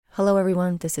Hello,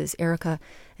 everyone. This is Erica,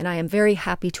 and I am very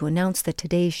happy to announce that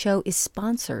today's show is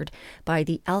sponsored by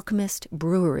the Alchemist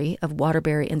Brewery of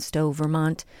Waterbury and Stowe,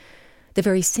 Vermont, the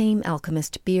very same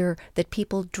Alchemist beer that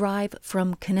people drive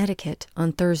from Connecticut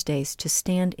on Thursdays to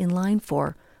stand in line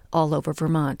for all over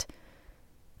Vermont.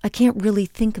 I can't really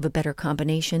think of a better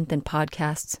combination than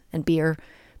podcasts and beer,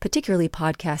 particularly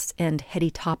podcasts and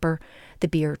Heady Topper, the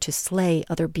beer to slay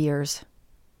other beers,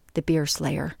 the Beer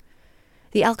Slayer.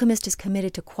 The Alchemist is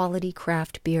committed to quality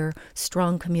craft beer,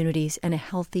 strong communities, and a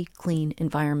healthy, clean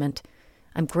environment.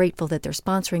 I'm grateful that they're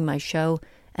sponsoring my show,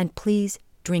 and please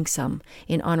drink some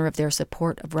in honor of their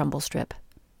support of Rumble Strip.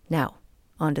 Now,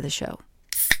 on to the show.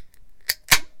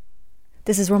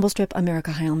 This is Rumble Strip. I'm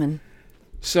Erica Heilman.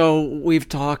 So we've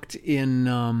talked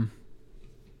in,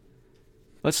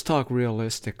 let's talk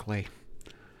realistically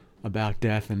about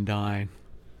death and dying.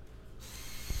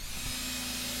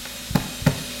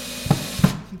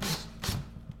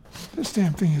 This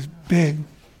damn thing is big.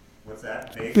 What's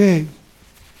that? Big? Big.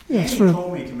 Yeah, Andy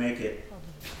told me to make it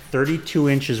 32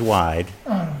 inches wide. Oh,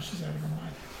 no, she's out of her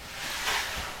mind.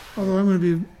 Although I'm going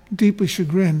to be deeply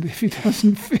chagrined if he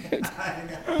doesn't fit.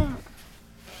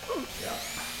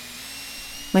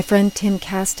 My friend Tim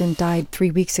Kasten died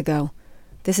 3 weeks ago.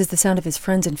 This is the sound of his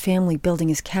friends and family building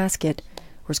his casket,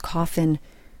 or his coffin,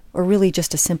 or really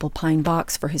just a simple pine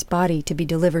box for his body to be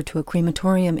delivered to a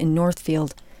crematorium in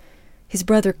Northfield. His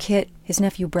brother Kit, his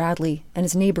nephew Bradley, and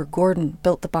his neighbor Gordon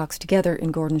built the box together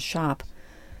in Gordon's shop.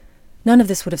 None of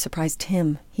this would have surprised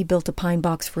Tim. He built a pine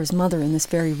box for his mother in this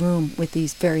very room with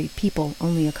these very people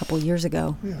only a couple years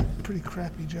ago. Yeah, pretty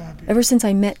crappy job here. Ever since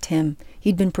I met Tim,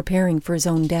 he'd been preparing for his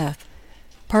own death,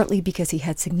 partly because he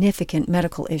had significant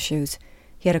medical issues.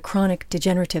 He had a chronic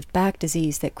degenerative back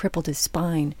disease that crippled his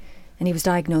spine, and he was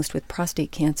diagnosed with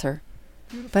prostate cancer.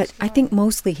 But I think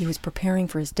mostly he was preparing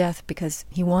for his death because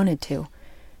he wanted to,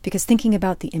 because thinking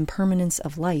about the impermanence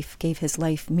of life gave his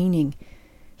life meaning.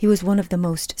 He was one of the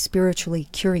most spiritually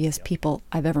curious people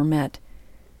I've ever met.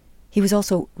 He was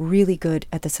also really good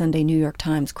at the Sunday New York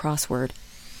Times crossword.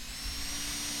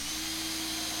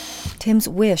 Tim's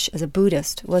wish as a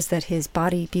Buddhist was that his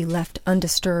body be left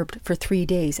undisturbed for 3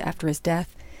 days after his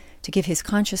death to give his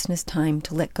consciousness time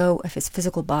to let go of his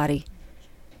physical body.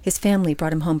 His family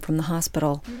brought him home from the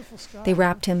hospital. They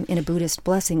wrapped him in a Buddhist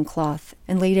blessing cloth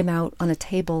and laid him out on a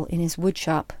table in his wood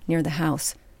shop near the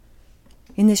house.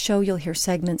 In this show, you'll hear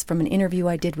segments from an interview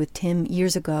I did with Tim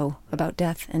years ago about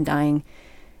death and dying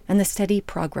and the steady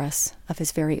progress of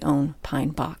his very own pine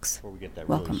box. Before we get that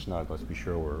Welcome. really snug, let's be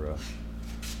sure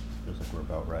feels like we're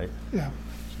about right. Yeah.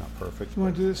 It's not perfect. You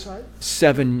want to do this side?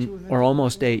 7 or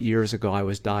almost 8 years ago, I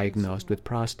was diagnosed with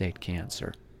prostate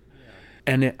cancer.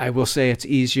 And I will say it's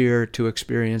easier to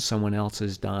experience someone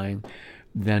else's dying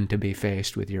than to be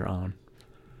faced with your own.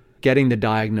 Getting the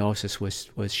diagnosis was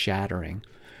shattering.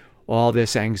 All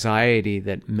this anxiety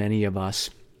that many of us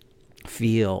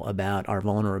feel about our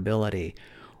vulnerability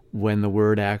when the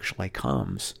word actually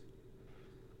comes,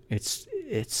 it's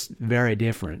very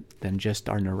different than just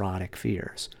our neurotic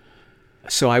fears.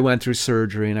 So I went through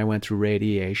surgery and I went through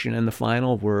radiation, and the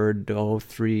final word,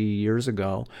 3 years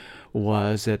ago,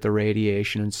 was that the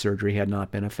radiation and surgery had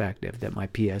not been effective, that my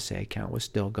PSA count was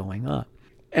still going up.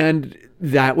 And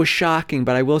that was shocking,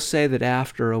 but I will say that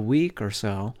after a week or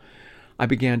so, I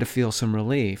began to feel some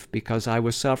relief because I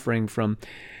was suffering from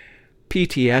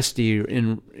PTSD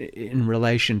in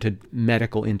relation to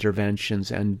medical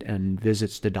interventions and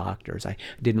visits to doctors. I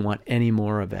didn't want any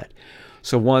more of it.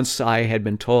 So once I had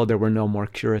been told there were no more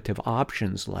curative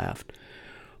options left,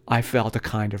 I felt a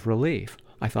kind of relief.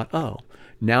 I thought, oh,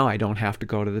 now I don't have to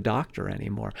go to the doctor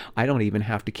anymore. I don't even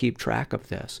have to keep track of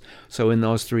this. So in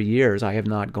those 3 years, I have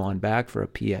not gone back for a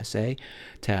PSA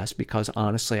test because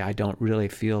honestly, I don't really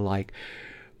feel like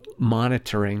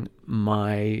monitoring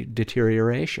my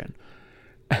deterioration.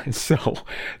 And so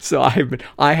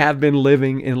I have been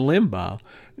living in limbo.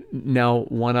 Now,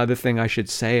 one other thing I should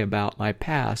say about my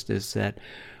past is that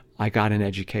I got an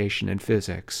education in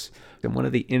physics. And one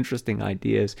of the interesting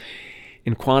ideas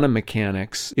in quantum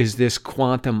mechanics is this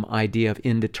quantum idea of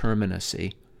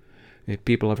indeterminacy.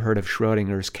 People have heard of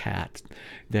Schrodinger's cat,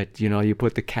 that, you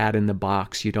put the cat in the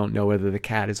box, you don't know whether the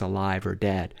cat is alive or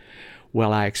dead.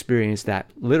 Well, I experienced that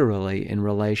literally in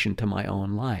relation to my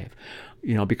own life.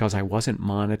 Because I wasn't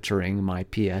monitoring my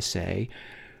PSA,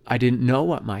 I didn't know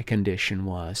what my condition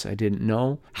was. I didn't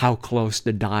know how close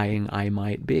to dying I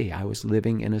might be. I was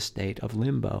living in a state of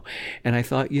limbo. And I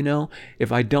thought,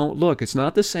 if I don't look, it's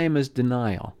not the same as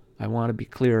denial. I want to be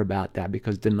clear about that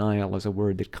because denial is a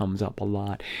word that comes up a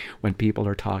lot when people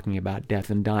are talking about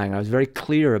death and dying. I was very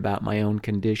clear about my own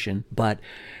condition, but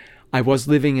I was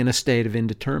living in a state of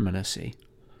indeterminacy.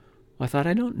 I thought,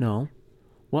 I don't know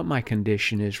what my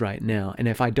condition is right now. And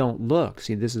if I don't look,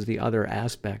 see, this is the other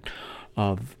aspect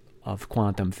of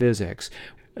quantum physics.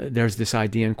 There's this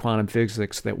idea in quantum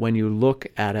physics that when you look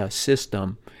at a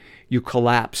system, you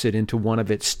collapse it into one of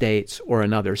its states or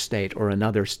another state or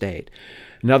another state.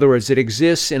 In other words, it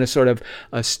exists in a sort of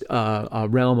a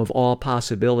realm of all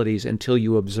possibilities until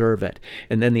you observe it.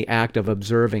 And then the act of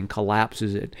observing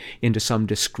collapses it into some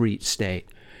discrete state.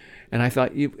 And I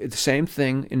thought, the same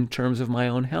thing in terms of my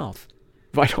own health.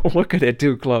 If I don't look at it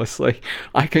too closely,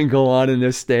 I can go on in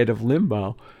this state of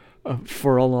limbo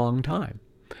for a long time.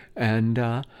 And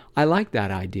I like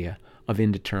that idea of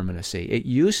indeterminacy. It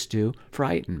used to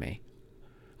frighten me.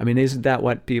 I mean, isn't that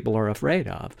what people are afraid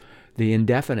of? The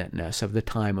indefiniteness of the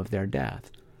time of their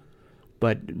death.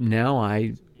 But now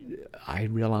I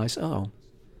realize,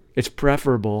 it's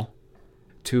preferable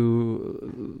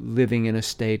to living in a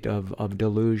state of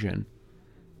delusion,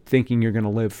 thinking you're going to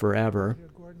live forever,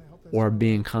 or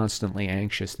being constantly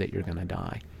anxious that you're going to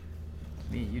die.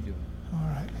 Me, you do it. All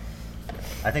right.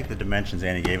 I think the dimensions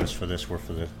Annie gave us for this were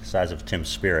for the size of Tim's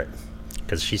spirit,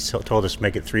 because she told us to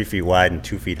make it 3 feet wide and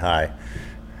 2 feet high.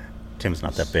 Tim's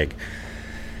not that big.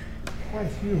 Quite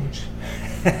huge.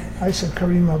 I said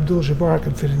Kareem Abdul-Jabbar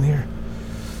could fit in here.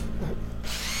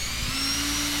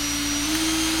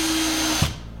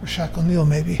 Or Shaq O'Neal,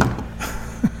 maybe.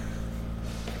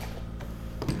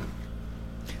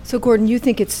 So, Gordon, you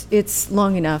think it's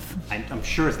long enough? I'm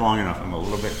sure it's long enough. I'm a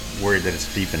little bit worried that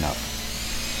it's deep enough.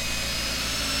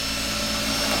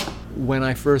 When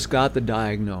I first got the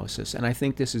diagnosis, and I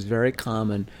think this is very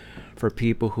common for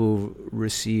people who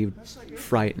receive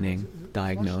frightening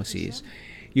diagnoses,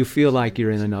 you feel like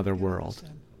you're in another world.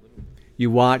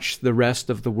 You watch the rest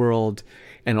of the world,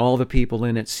 and all the people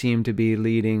in it seem to be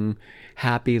leading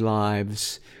happy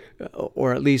lives,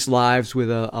 or at least lives with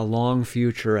a long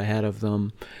future ahead of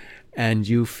them, and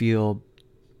you feel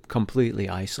completely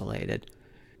isolated.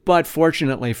 But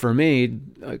fortunately for me,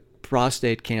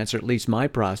 prostate cancer, at least my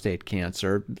prostate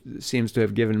cancer, seems to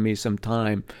have given me some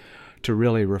time to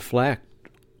really reflect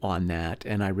on that,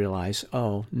 and I realize,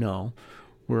 oh no,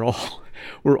 we're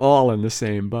all in the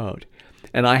same boat.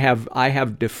 And I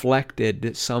have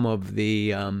deflected some of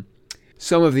the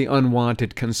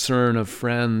unwanted concern of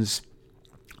friends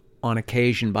on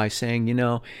occasion by saying,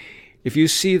 if you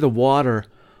see the water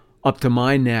up to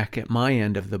my neck at my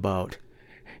end of the boat,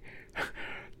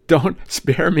 don't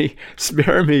spare me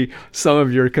some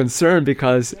of your concern,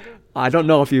 because I don't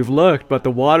know if you've looked, but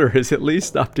the water is at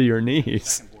least up to your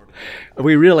knees.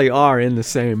 We really are in the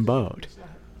same boat.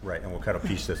 Right, and we'll cut a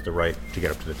piece that's the right to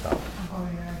get up to the top.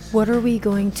 What are we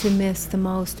going to miss the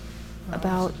most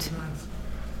about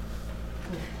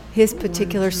his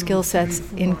particular skill sets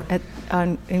in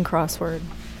crossword?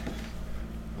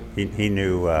 He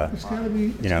knew,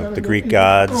 the Greek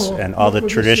gods and all the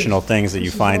traditional things that you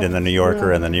find in the New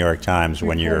Yorker and the New York Times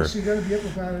when you're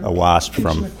a wasp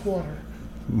from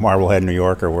Marblehead, New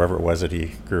York, or wherever it was that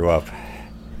he grew up.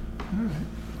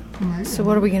 So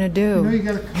what are we going to do? You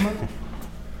got to come up.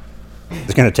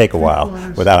 It's going to take a while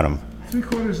without him.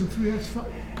 3/4 and 3 that's fine.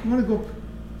 You want to go?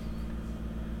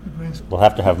 We'll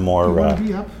have to have more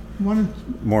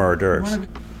More hors d'oeuvres.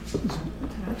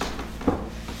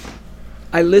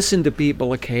 I listen to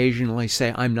people occasionally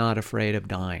say, I'm not afraid of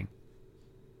dying.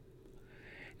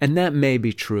 And that may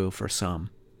be true for some,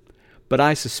 but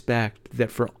I suspect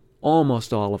that for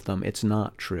almost all of them, it's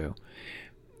not true.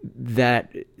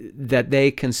 That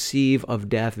they conceive of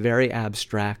death very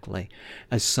abstractly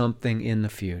as something in the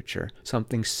future,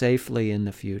 something safely in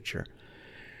the future.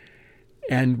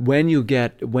 And when you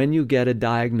get a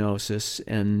diagnosis,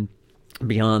 and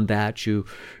beyond that you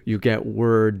get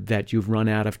word that you've run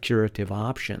out of curative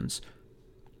options,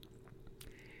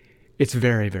 it's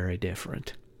very, very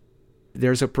different.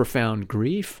 There's a profound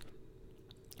grief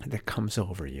that comes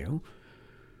over you.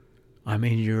 I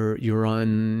mean,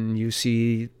 you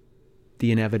see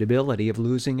the inevitability of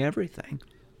losing everything.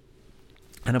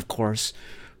 And of course,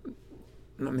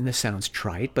 I mean, this sounds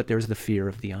trite, but there's the fear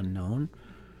of the unknown.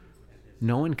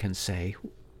 No one can say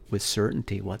with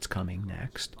certainty what's coming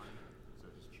next.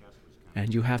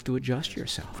 And you have to adjust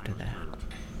yourself to that.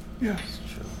 Yes.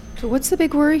 So what's the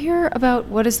big worry here about?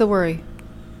 What is the worry?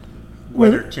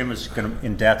 Whether Tim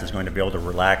in death is going to be able to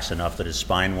relax enough that his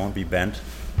spine won't be bent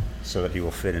so that he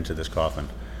will fit into this coffin.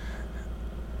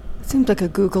 It seems like a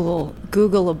Googleable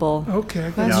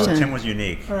question. No, Tim was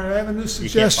unique. All right, I have a new You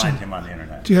suggestion. can't find him on the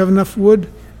internet. Do you have enough wood?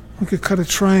 We could cut a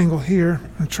triangle here,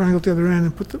 and a triangle at the other end,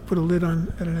 and put a lid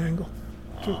on at an angle.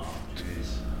 Oh,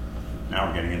 jeez. Now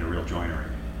we're getting into real joinery.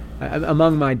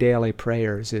 Among my daily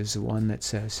prayers is one that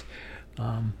says,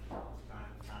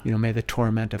 May the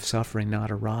torment of suffering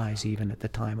not arise even at the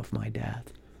time of my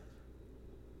death.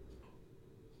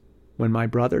 When my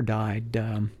brother died,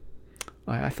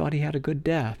 I thought he had a good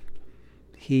death.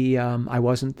 I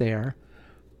wasn't there,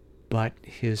 but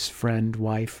his friend,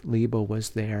 wife, Liba,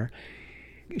 was there.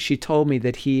 She told me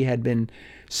that he had been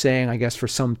saying, I guess for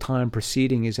some time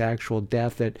preceding his actual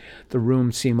death, that the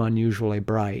room seemed unusually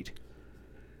bright.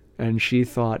 And she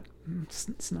thought,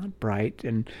 it's not bright.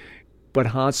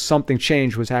 But something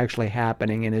changed was actually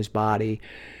happening in his body.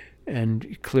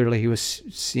 And clearly he was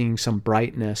seeing some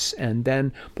brightness.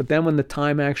 But then when the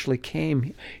time actually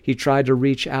came, he tried to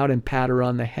reach out and pat her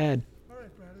on the head.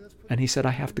 And he said,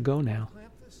 I have to go now.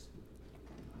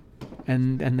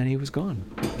 And then he was gone.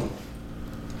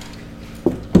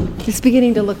 It's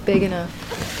beginning to look big enough.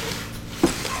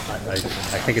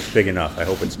 I think it's big enough. I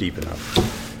hope it's deep enough.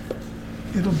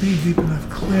 It'll be deep enough,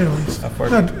 clearly.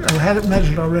 I had it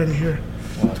measured already here.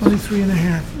 23 and a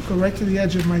half. Go right to the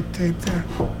edge of my tape there.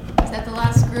 Is that the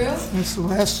last screw? That's the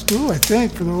last screw, I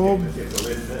think, for the whole...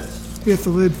 If the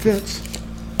lid fits.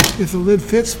 If the lid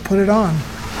fits, put it on.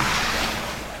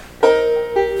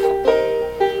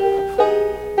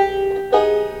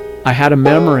 I had a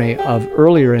memory of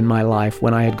earlier in my life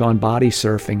when I had gone body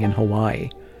surfing in Hawaii.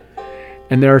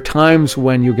 And there are times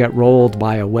when you get rolled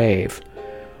by a wave,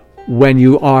 when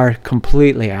you are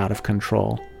completely out of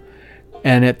control.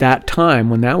 And at that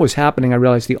time, when that was happening, I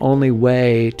realized the only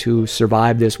way to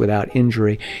survive this without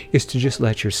injury is to just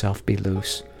let yourself be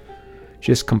loose.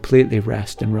 Just completely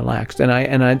rest and relax.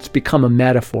 And it's become a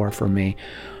metaphor for me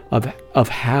of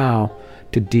how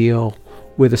to deal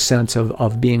with a sense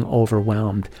of being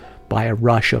overwhelmed by a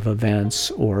rush of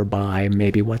events or by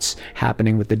maybe what's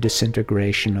happening with the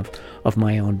disintegration of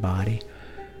my own body.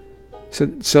 So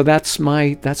that's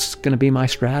going to be my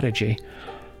strategy.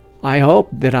 I hope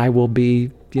that I will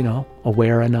be,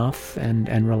 aware enough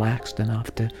and relaxed enough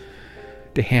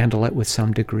to handle it with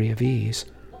some degree of ease.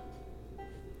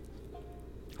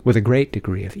 With a great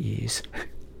degree of ease.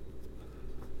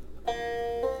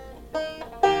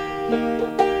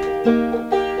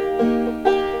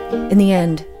 In the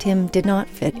end, Tim did not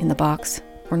fit in the box,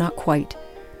 or not quite.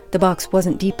 The box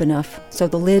wasn't deep enough, so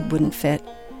the lid wouldn't fit.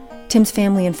 Tim's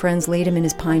family and friends laid him in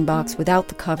his pine box without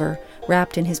the cover,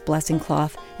 wrapped in his blessing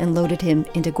cloth, and loaded him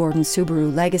into Gordon's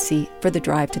Subaru Legacy for the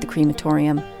drive to the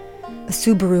crematorium. A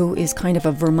Subaru is kind of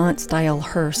a Vermont-style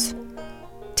hearse.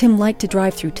 Tim liked to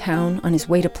drive through town on his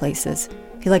way to places.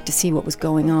 He liked to see what was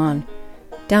going on.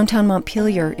 Downtown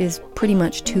Montpelier is pretty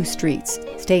much two streets,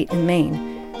 State and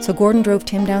Main, so Gordon drove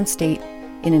Tim down State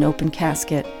in an open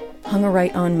casket, hung a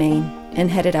right on Main,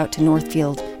 and headed out to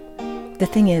Northfield. The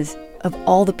thing is, of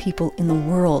all the people in the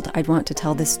world I'd want to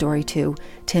tell this story to,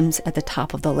 Tim's at the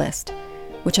top of the list,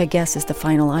 which I guess is the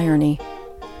final irony.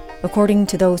 According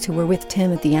to those who were with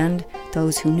Tim at the end,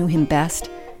 those who knew him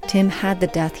best, Tim had the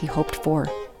death he hoped for.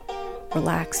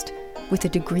 Relaxed, with a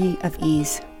degree of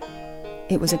ease.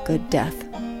 It was a good death.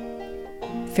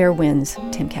 Fair winds,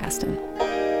 Tim Kasten.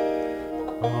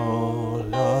 Oh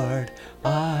Lord,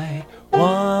 I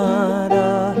want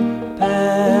a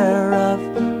pair of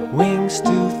wings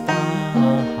to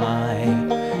fly.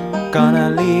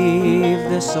 Gonna leave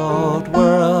this old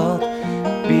world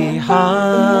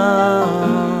behind.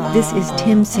 This is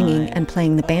Tim singing and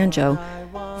playing the banjo.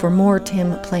 For more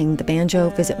Tim playing the banjo,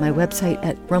 visit my website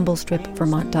at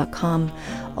rumblestripvermont.com.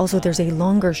 Also, there's a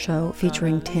longer show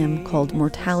featuring Tim called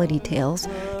Mortality Tales.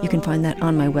 You can find that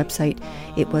on my website.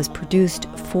 It was produced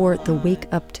for the Wake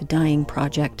Up to Dying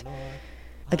project.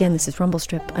 Again, this is Rumble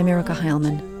Strip. I'm Erica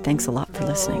Heilman. Thanks a lot for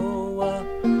listening.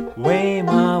 Weigh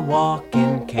my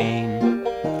walking cane.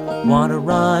 Wanna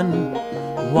run,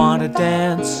 wanna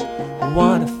dance,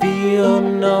 wanna feel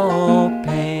no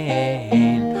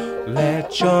pain.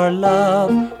 Let your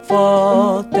love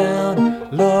fall down,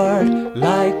 Lord,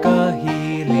 like a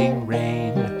healing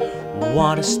rain.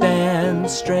 Want to stand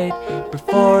straight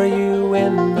before you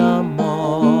in the morning.